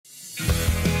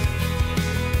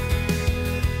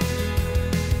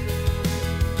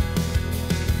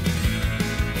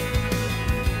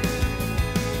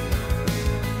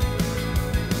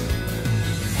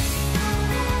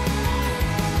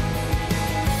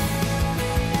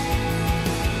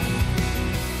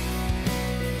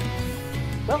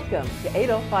Welcome to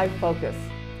 805 Focus.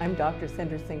 I'm Dr.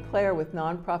 Cynder Sinclair with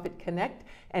Nonprofit Connect,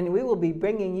 and we will be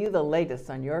bringing you the latest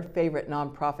on your favorite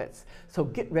nonprofits. So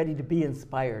get ready to be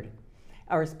inspired.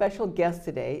 Our special guest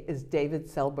today is David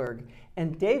Selberg,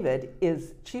 and David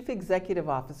is Chief Executive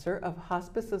Officer of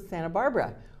Hospice of Santa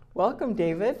Barbara. Welcome,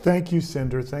 David. Thank you,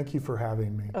 Cynder. Thank you for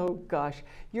having me. Oh gosh,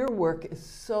 your work is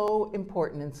so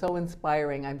important and so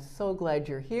inspiring. I'm so glad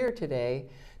you're here today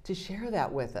to share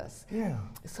that with us. Yeah.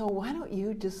 So why don't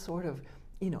you just sort of,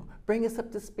 bring us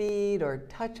up to speed or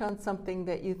touch on something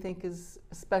that you think is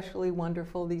especially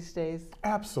wonderful these days?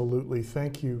 Absolutely.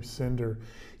 Thank you, Cynder.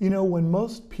 When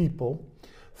most people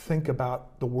think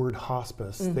about the word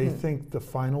hospice, they think the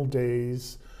final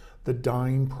days, the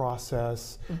dying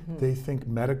process, they think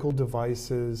medical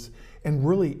devices, and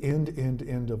really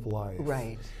end of life.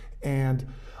 Right. And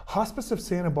Hospice of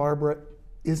Santa Barbara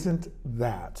isn't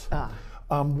that.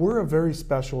 We're a very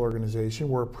special organization.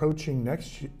 We're approaching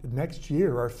next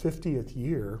year, our 50th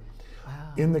year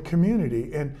in the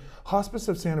community. And Hospice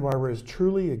of Santa Barbara is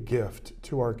truly a gift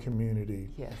to our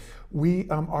community. Yes. We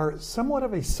are somewhat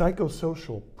of a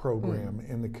psychosocial program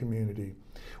in the community.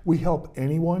 We help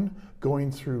anyone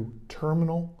going through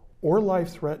terminal or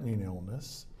life-threatening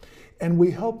illness, and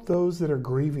we help those that are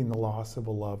grieving the loss of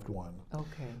a loved one.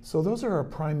 Okay. So those are our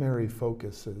primary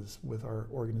focuses with our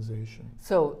organization.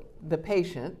 So the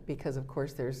patient, because of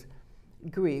course there's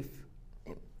grief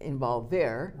involved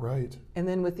there. Right. And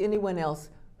then with anyone else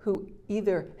who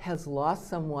either has lost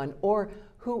someone or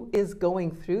who is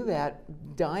going through that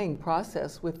dying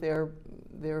process with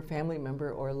their family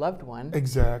member or loved one.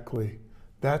 Exactly.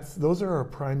 Those are our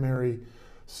primary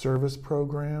service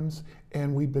programs,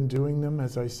 and we've been doing them,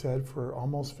 as I said, for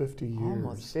almost 50 years.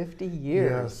 Almost 50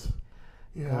 years. Yes.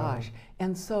 Yeah. Gosh.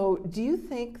 And so do you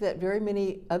think that very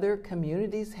many other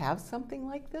communities have something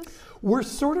like this? We're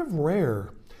sort of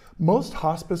rare. Most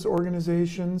hospice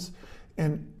organizations,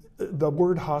 and the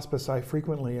word hospice I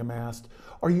frequently am asked,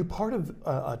 are you part of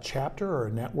a chapter or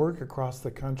a network across the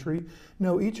country?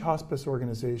 No, each hospice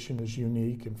organization is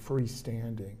unique and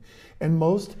freestanding. And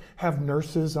most have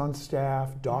nurses on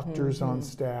staff, doctors on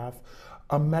staff,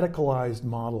 a medicalized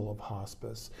model of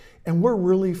hospice. And we're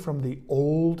really from the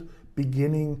old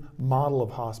beginning model of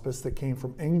hospice that came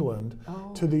from England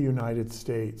to the United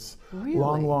States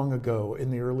long ago in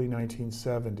the early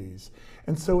 1970s.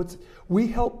 And so we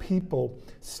help people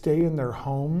stay in their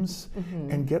homes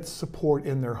and get support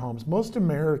in their homes. Most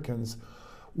Americans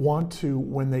want to,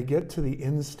 when they get to the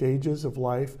end stages of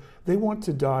life, they want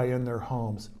to die in their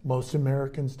homes. Most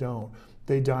Americans don't.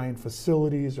 They die in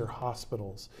facilities or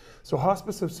hospitals. So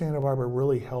Hospice of Santa Barbara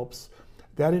really helps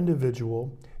that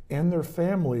individual and their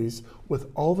families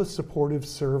with all the supportive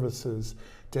services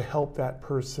to help that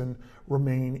person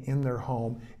remain in their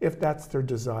home if that's their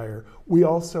desire. We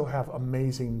also have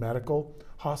amazing medical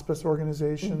hospice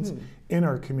organizations in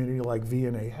our community like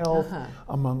VNA Health,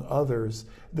 among others,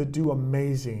 that do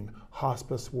amazing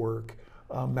hospice work,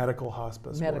 medical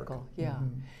hospice work. Medical, yeah.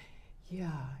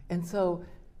 Yeah, and so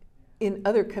in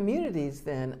other communities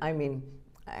then, I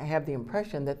have the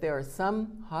impression that there are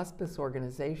some hospice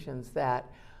organizations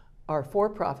that are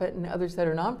for-profit and others that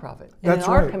are nonprofit. And That's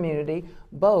in our right. community,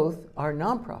 both are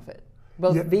nonprofit.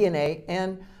 Both VNA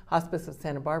and Hospice of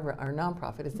Santa Barbara are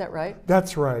nonprofit. Is that right?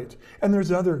 That's right. And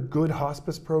there's other good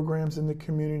hospice programs in the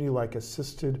community like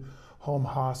Assisted Home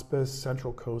Hospice,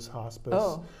 Central Coast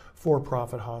Hospice,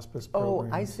 for-profit hospice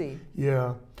programs. Oh, I see.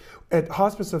 Yeah. At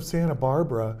Hospice of Santa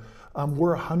Barbara,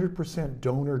 we're 100%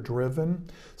 donor driven.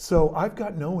 So I've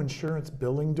got no insurance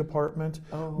billing department.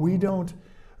 We don't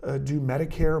do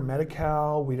Medicare,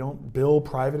 Medi-Cal. We don't bill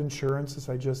private insurance, as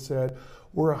I just said.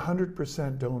 We're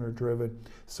 100% donor driven.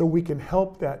 So we can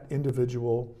help that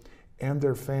individual and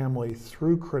their family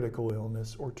through critical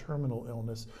illness or terminal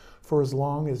illness for as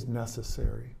long as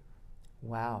necessary.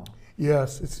 Wow.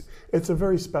 Yes, it's a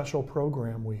very special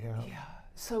program we have. Yeah.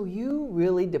 So you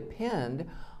really depend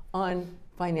on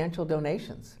financial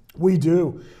donations. We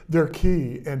do. They're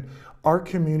key. And our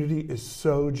community is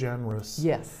so generous.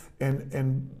 Yes.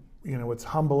 And it's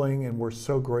humbling, and we're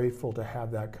so grateful to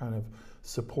have that kind of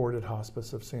support at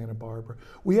Hospice of Santa Barbara.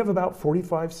 We have about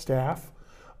 45 staff.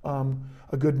 A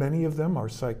good many of them are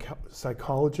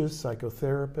psychologists,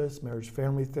 psychotherapists, marriage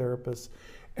family therapists,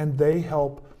 and they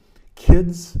help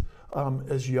kids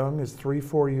as young as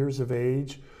 3-4 years of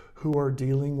age who are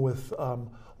dealing with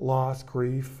loss,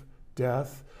 grief,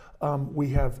 death.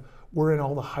 We're in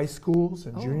all the high schools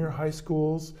and junior high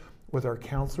schools with our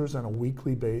counselors on a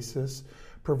weekly basis,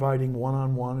 providing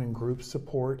one-on-one and group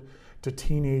support to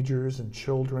teenagers and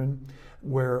children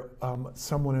where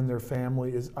someone in their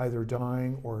family is either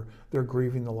dying or they're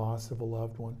grieving the loss of a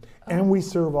loved one. And we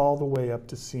serve all the way up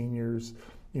to seniors,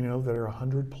 that are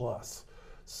 100 plus.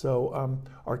 So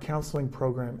our counseling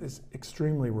program is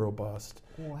extremely robust.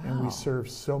 Wow. And we serve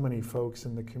so many folks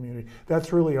in the community.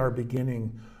 That's really our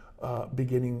beginning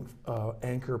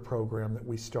anchor program that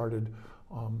we started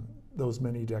those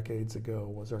many decades ago,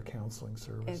 was our counseling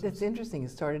services. That's interesting.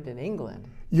 It started in England.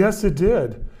 Yes, it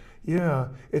did. Yeah,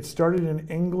 it started in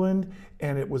England,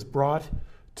 and it was brought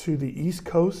to the East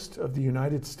Coast of the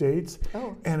United States.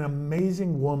 Oh. An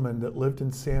amazing woman that lived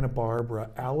in Santa Barbara,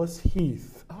 Alice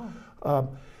Heath.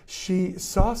 She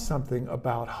saw something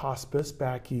about hospice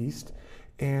back east,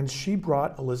 and she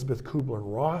brought Elizabeth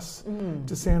Kubler-Ross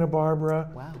to Santa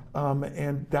Barbara. Wow.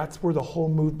 And that's where the whole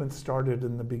movement started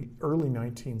in the early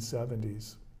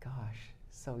 1970s. Gosh,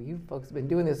 so you folks have been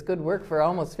doing this good work for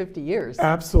almost 50 years.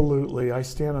 Absolutely. I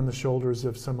stand on the shoulders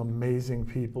of some amazing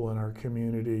people in our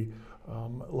community,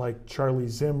 like Charlie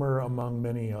Zimmer, among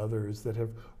many others, that have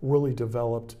really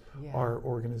developed our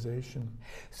organization.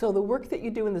 So the work that you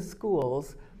do in the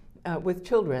schools with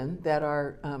children that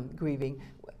are grieving,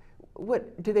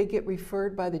 what do they get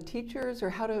referred by the teachers, or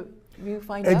how do you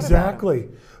find out about them? Exactly.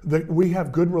 We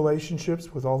have good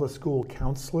relationships with all the school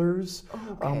counselors,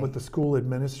 with the school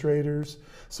administrators.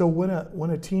 So when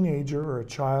a teenager or a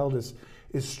child is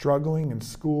struggling in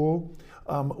school,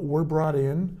 we're brought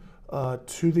in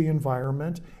to the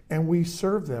environment, and we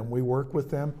serve them. We work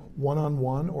with them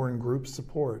one-on-one or in group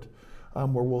support,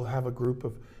 where we'll have a group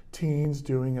of teens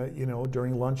doing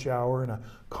during lunch hour in a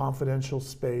confidential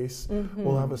space.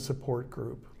 We'll have a support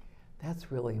group.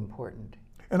 That's really important.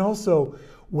 And also,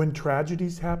 when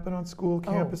tragedies happen on school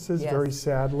campuses, very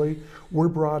sadly, we're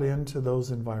brought into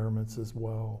those environments as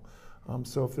well.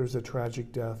 So if there's a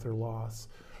tragic death or loss,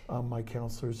 my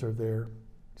counselors are there.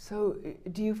 So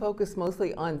do you focus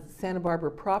mostly on Santa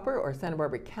Barbara proper or Santa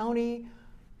Barbara County?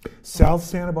 South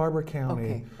Santa Barbara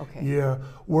County. Okay. Yeah,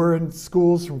 we're in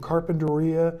schools from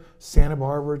Carpinteria, Santa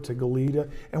Barbara to Goleta,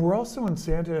 and we're also in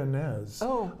Santa Ynez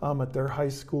at their high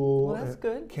school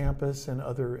campus and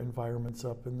other environments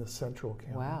up in the central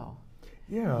county. Wow.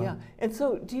 Yeah. And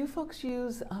so do you folks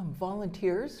use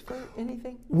volunteers for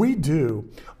anything? We do.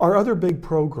 Our other big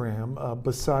program,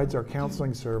 besides our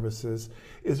counseling services,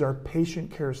 is our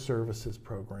patient care services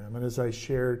program. And as I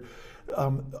shared,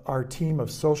 our team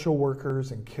of social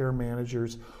workers and care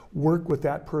managers work with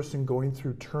that person going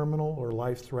through terminal or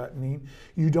life-threatening.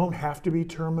 You don't have to be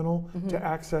terminal to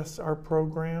access our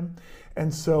program.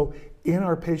 And so in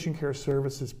our patient care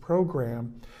services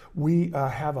program, we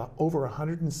have over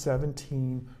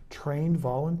 117 trained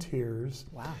volunteers.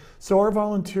 Wow. So our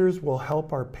volunteers will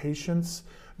help our patients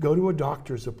go to a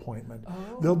doctor's appointment.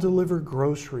 They'll deliver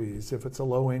groceries if it's a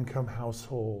low-income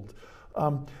household.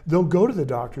 They'll go to the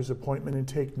doctor's appointment and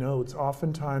take notes.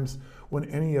 Oftentimes, when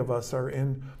any of us are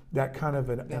in that kind of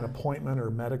an appointment or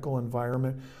medical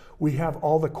environment, we have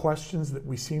all the questions that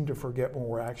we seem to forget when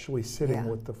we're actually sitting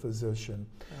with the physician.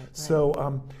 Right.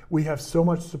 So we have so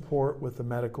much support with the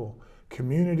medical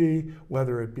community,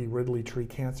 whether it be Ridley Tree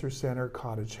Cancer Center,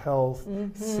 Cottage Health,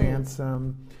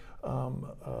 Sansom,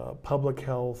 Public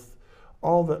Health,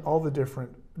 all the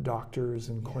different doctors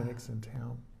and clinics in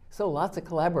town. So lots of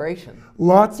collaboration.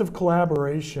 Lots of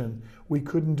collaboration. We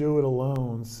couldn't do it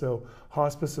alone. So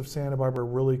Hospice of Santa Barbara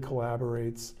really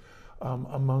collaborates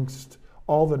amongst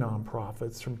all the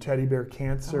nonprofits, from Teddy Bear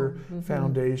Cancer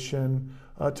Foundation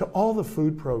to all the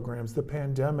food programs. The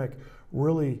pandemic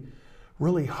really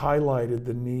highlighted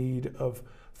the need of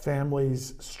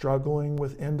families struggling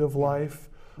with end of life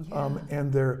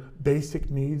and their basic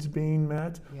needs being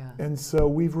met. And so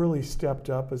we've really stepped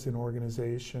up as an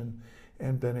organization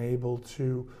and been able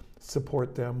to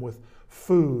support them with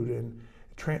food and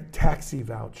taxi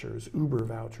vouchers, Uber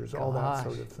vouchers, all that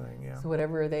sort of thing. So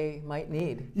whatever they might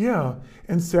need. Yeah,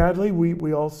 and sadly,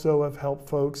 we also have helped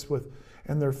folks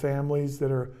and their families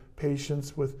that are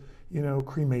patients with,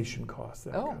 cremation costs,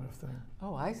 that kind of thing.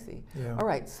 Oh, I see. Yeah. All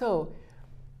right, so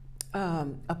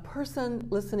a person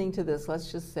listening to this,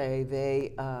 let's just say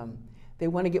they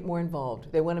want to get more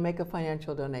involved. They want to make a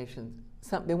financial donation.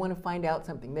 They want to find out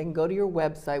something. They can go to your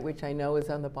website, which I know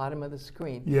is on the bottom of the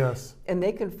screen. Yes. And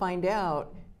they can find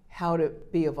out how to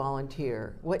be a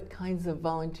volunteer, what kinds of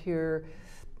volunteer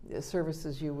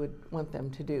services you would want them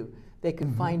to do. They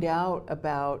can find out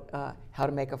about how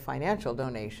to make a financial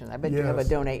donation. I bet you have a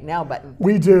Donate Now button.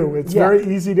 We do. It's very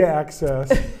easy to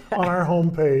access on our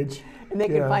homepage. And they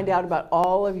can find out about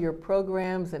all of your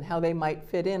programs and how they might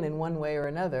fit in one way or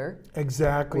another.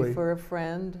 Exactly. Refer a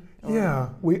friend. Yeah,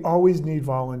 we always need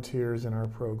volunteers in our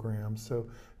program, so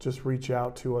just reach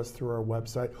out to us through our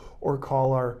website or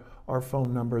call our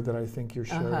phone number that I think you're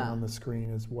sharing on the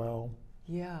screen as well.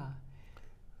 Yeah,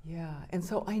 yeah. And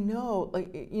so I know,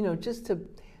 like, you know, just to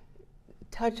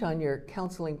touch on your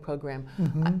counseling program,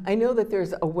 I know that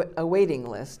there's a waiting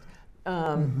list,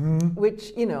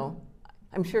 which, you know,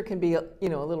 I'm sure can be, you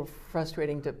know, a little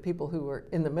frustrating to people who are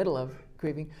in the middle of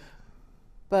grieving.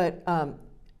 But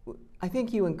I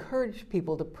think you encourage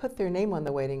people to put their name on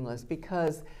the waiting list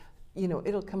because, you know,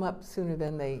 it'll come up sooner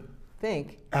than they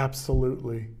think.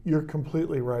 Absolutely. You're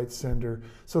completely right, Cynder.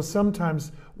 So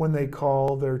sometimes when they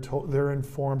call, they're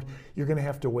informed you're going to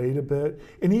have to wait a bit.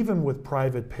 And even with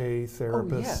private pay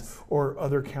therapists or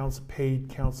other paid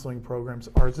counseling programs,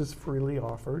 ours is freely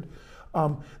offered.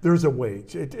 There's a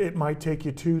wait. It might take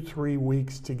you 2-3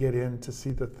 weeks to get in to see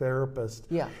the therapist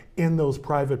in those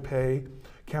private pay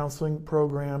counseling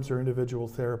programs or individual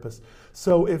therapists.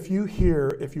 So if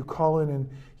you call in and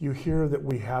you hear that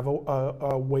we have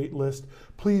a wait list,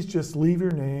 please just leave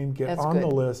your name, get on the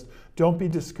list. Don't be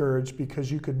discouraged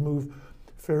because you could move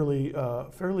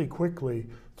fairly quickly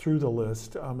through the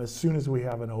list as soon as we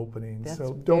have an opening.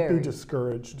 So don't be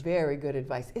discouraged. Very good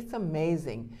advice. It's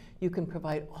amazing. You can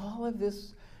provide all of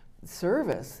this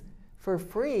service for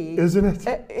free, isn't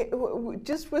it?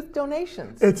 Just with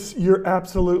donations. You're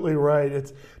absolutely right.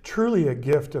 It's truly a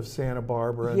gift of Santa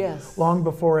Barbara. Yes. Long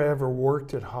before I ever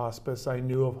worked at hospice, I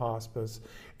knew of hospice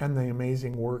and the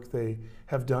amazing work they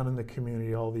have done in the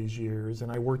community all these years.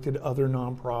 And I worked at other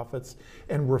nonprofits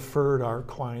and referred our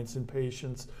clients and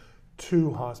patients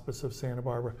to Hospice of Santa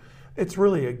Barbara. It's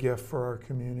really a gift for our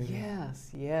community.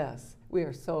 Yes, yes. We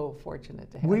are so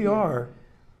fortunate to have you. We are.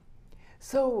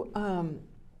 So,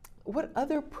 what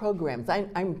other programs?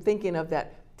 I'm thinking of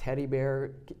that teddy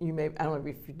bear. I don't know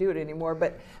if you do it anymore,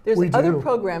 but there's other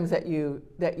programs that you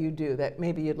do that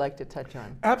maybe you'd like to touch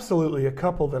on. Absolutely, a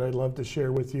couple that I'd love to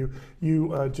share with you.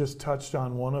 You just touched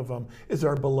on one of them. Is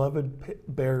our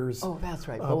Beloved Bears? Oh, that's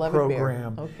right, Beloved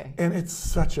program. Bear. Okay. And it's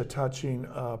such a touching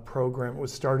program. It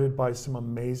was started by some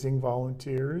amazing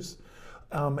volunteers.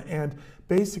 And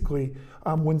basically,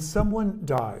 when someone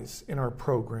dies in our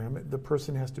program, the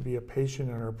person has to be a patient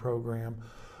in our program.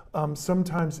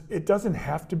 Sometimes it doesn't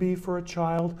have to be for a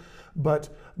child, but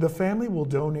the family will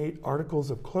donate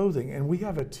articles of clothing. And we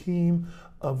have a team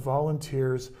of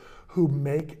volunteers who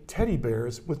make teddy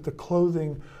bears with the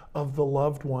clothing of the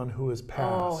loved one who has passed.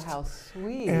 Oh, how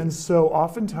sweet. And so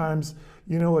oftentimes,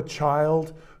 you know, a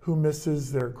child who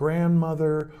misses their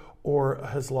grandmother or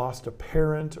has lost a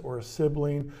parent or a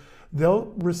sibling,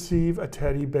 they'll receive a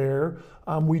teddy bear.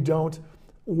 We don't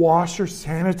wash or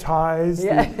sanitize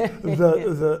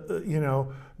the you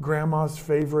know, grandma's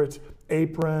favorite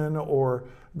apron or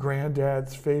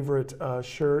granddad's favorite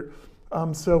shirt.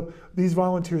 So these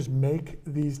volunteers make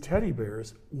these teddy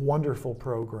bears. Wonderful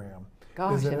program.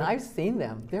 Gosh, and I've seen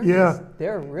them. They're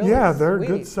they're really they're sweet.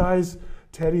 Good size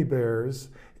teddy bears.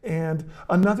 And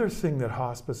another thing that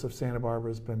Hospice of Santa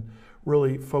Barbara has been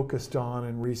really focused on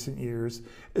in recent years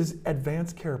is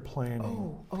advanced care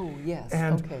planning. Oh yes.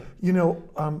 And you know,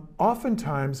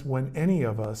 oftentimes when any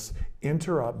of us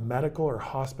enter a medical or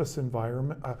hospice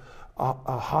environment,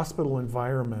 a hospital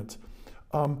environment,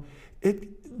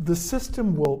 the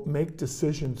system will make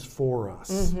decisions for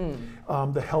us,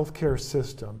 the healthcare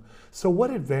system. So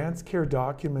what advanced care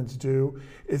documents do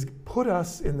is put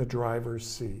us in the driver's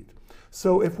seat.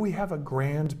 So if we have a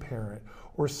grandparent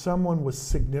or someone with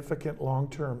significant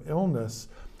long-term illness,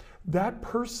 that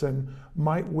person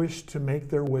might wish to make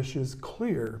their wishes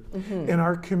clear. In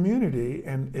our community,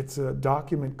 and it's a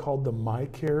document called the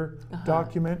MyCare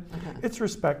document, it's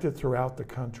respected throughout the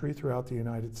country, throughout the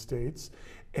United States,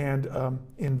 and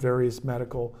in various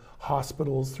medical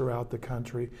hospitals throughout the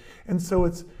country. And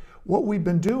so what we've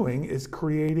been doing is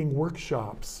creating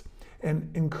workshops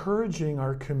and encouraging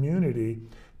our community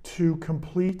to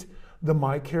complete the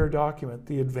MyCare document,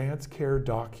 the advanced care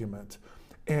document.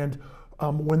 And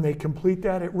when they complete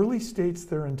that, it really states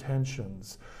their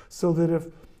intentions. So that if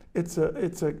it's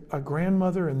a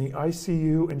grandmother in the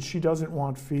ICU and she doesn't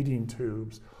want feeding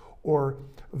tubes or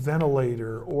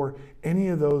ventilator or any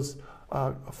of those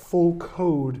full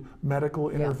code medical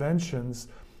interventions,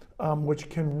 which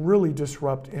can really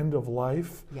disrupt end of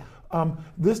life.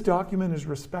 This document is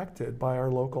respected by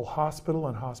our local hospital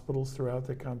and hospitals throughout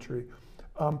the country.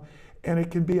 And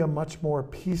it can be a much more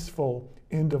peaceful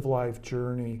end of life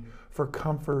journey for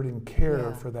comfort and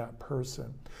care for that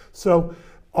person. So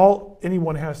all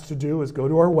anyone has to do is go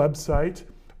to our website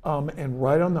And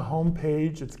right on the home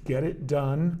page, it's Get It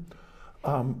Done.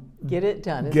 Get It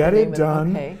Done. Is Get the It name of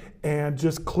Done, okay. and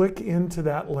just click into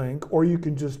that link, or you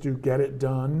can just do Get It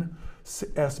Done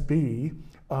SB.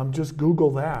 Just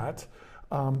Google that.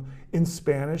 In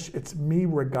Spanish, it's Mi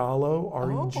Regalo,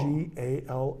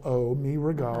 R-E-G-A-L-O, Mi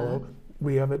Regalo.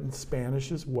 We have it in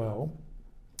Spanish as well.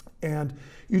 And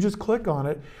you just click on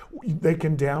it. They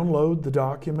can download the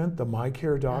document, the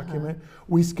MyCare document.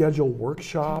 We schedule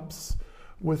workshops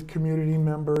with community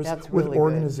members, with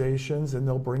organizations, and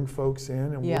they'll bring folks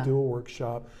in, and we'll do a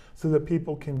workshop so that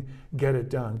people can get it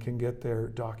done, can get their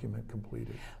document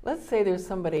completed. Let's say there's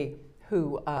somebody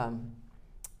who, I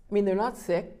mean, they're not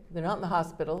sick, they're not in the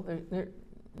hospital, they're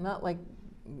not like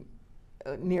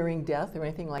nearing death or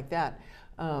anything like that,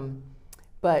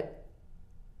 but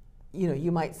you know,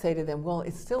 you might say to them, well,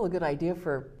 it's still a good idea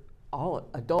for all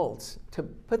adults to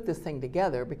put this thing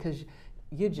together because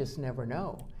you just never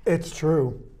know. It's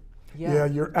true. Yeah,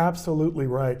 you're absolutely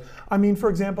right. I mean, for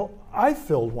example, I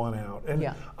filled one out,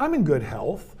 and I'm in good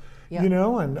health, you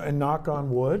know, and knock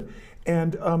on wood.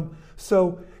 And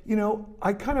so, you know,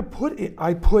 I kind of put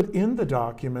in the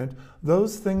document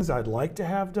those things I'd like to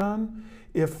have done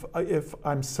if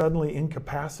I'm suddenly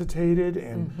incapacitated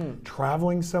and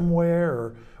traveling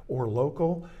somewhere or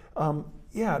local.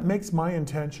 Yeah, it makes my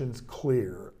intentions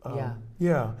clear.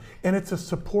 Yeah, and it's a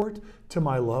support to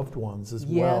my loved ones as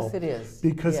well. Yes, it is.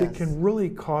 Because it can really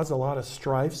cause a lot of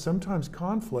strife, sometimes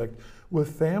conflict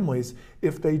with families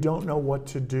if they don't know what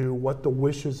to do, what the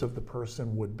wishes of the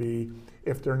person would be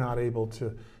if they're not able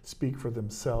to speak for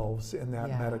themselves in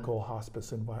that medical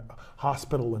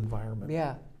hospital environment.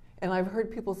 Yeah, and I've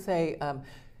heard people say,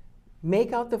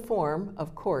 make out the form,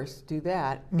 of course, do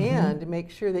that, and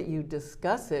make sure that you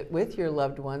discuss it with your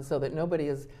loved ones so that nobody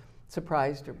is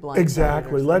surprised or blindsided.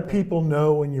 Exactly. Let people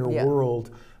know in your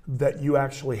world that you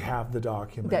actually have the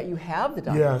document. That you have the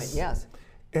document, yes.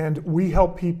 And we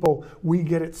help people, we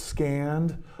get it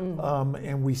scanned,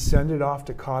 and we send it off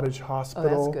to Cottage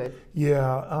Hospital. Oh, that's good.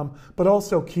 Yeah, but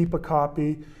also keep a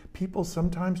copy. People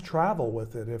sometimes travel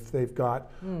with it if they've got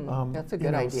that's a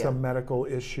good idea. Some medical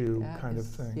issue kind of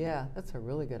thing. Yeah, that's a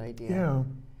really good idea. Yeah.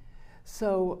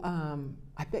 So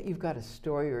I bet you've got a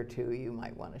story or two you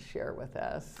might want to share with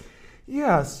us.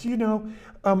 Yes, you know,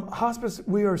 Hospice,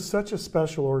 we are such a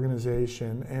special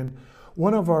organization, and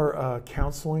one of our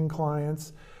counseling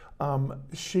clients,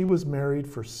 she was married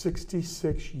for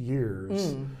 66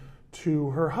 years to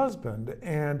her husband,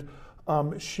 and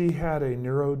she had a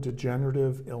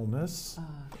neurodegenerative illness,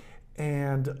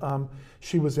 and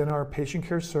she was in our patient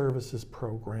care services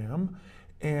program,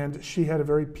 and she had a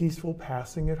very peaceful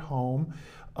passing at home.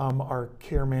 Our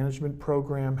care management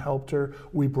program helped her.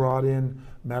 We brought in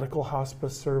medical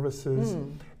hospice services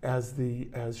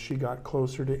as she got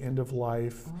closer to end of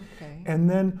life. Okay. And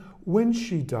then when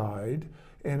she died,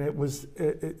 and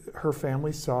her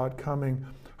family saw it coming,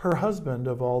 her husband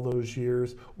of all those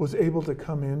years was able to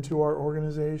come into our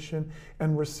organization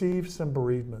and receive some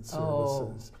bereavement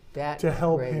services to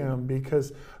help him,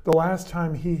 because the last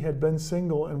time he had been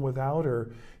single and without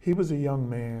her, he was a young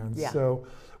man. So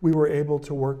we were able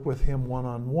to work with him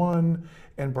one-on-one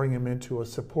and bring him into a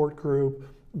support group,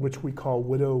 which we call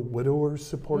widowers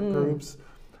support groups,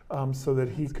 so that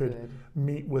he could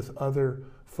meet with other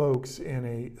folks in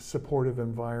a supportive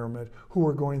environment who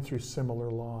were going through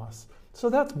similar loss. So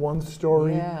that's one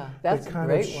story that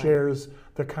kind of shares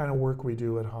the kind of work we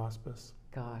do at Hospice.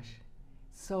 Gosh,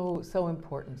 so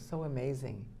important, so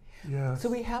amazing. Yes. So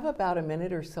we have about a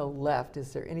minute or so left.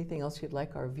 Is there anything else you'd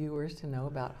like our viewers to know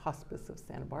about Hospice of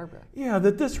Santa Barbara? Yeah,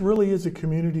 that this really is a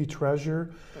community treasure.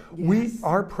 Yes.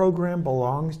 Our program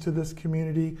belongs to this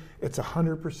community. It's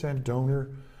 100%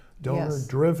 donor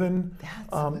driven.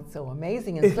 That's what's so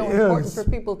amazing and so important for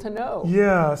people to know.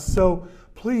 Yeah, so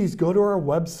please go to our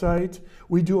website.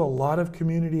 We do a lot of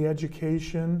community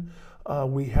education.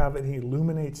 We have an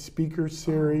Illuminate speaker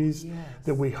series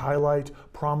that we highlight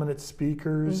prominent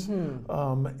speakers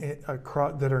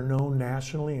that are known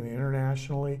nationally and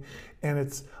internationally, and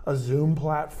it's a Zoom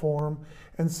platform.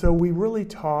 And so we really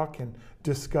talk and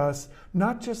discuss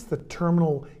not just the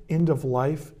terminal end of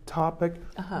life topic,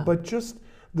 but just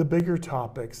the bigger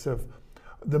topics of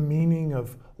the meaning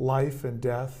of life and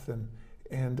death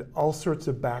and all sorts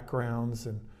of backgrounds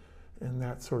and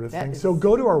that sort of thing. So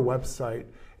go to our website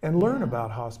and learn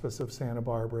about Hospice of Santa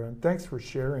Barbara. And thanks for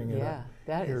sharing it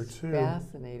here too.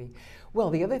 Fascinating. Well,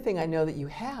 the other thing I know that you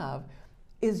have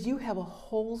is you have a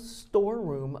whole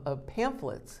storeroom of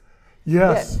pamphlets.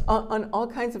 Yes. On all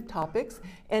kinds of topics.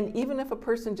 And even if a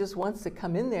person just wants to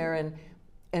come in there and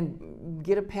and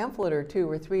get a pamphlet or 2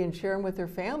 or 3 and share them with their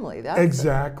family. That's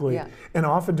exactly. Yeah. And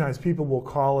oftentimes people will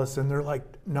call us and they're like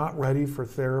not ready for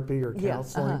therapy or Yeah,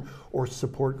 counseling or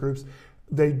support groups.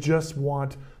 They just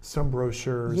want some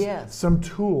brochures, some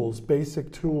tools,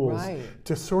 basic tools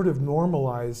to sort of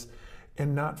normalize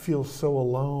and not feel so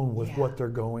alone with what they're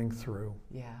going through.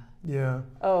 Yeah.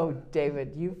 Oh,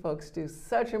 David, you folks do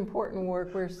such important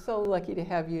work. We're so lucky to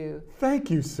have you.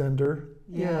 Thank you, Cynder.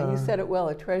 Yeah, you said it well,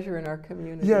 a treasure in our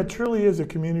community. Yeah, it truly is a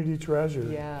community treasure.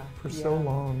 Yeah. For so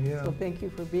long, So thank you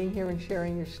for being here and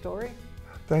sharing your story.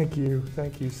 Thank you,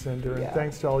 Cynder, and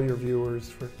thanks to all your viewers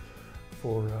for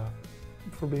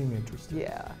being interested.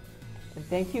 Yeah. And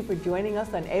thank you for joining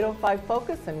us on 805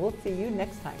 Focus, and we'll see you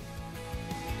next time.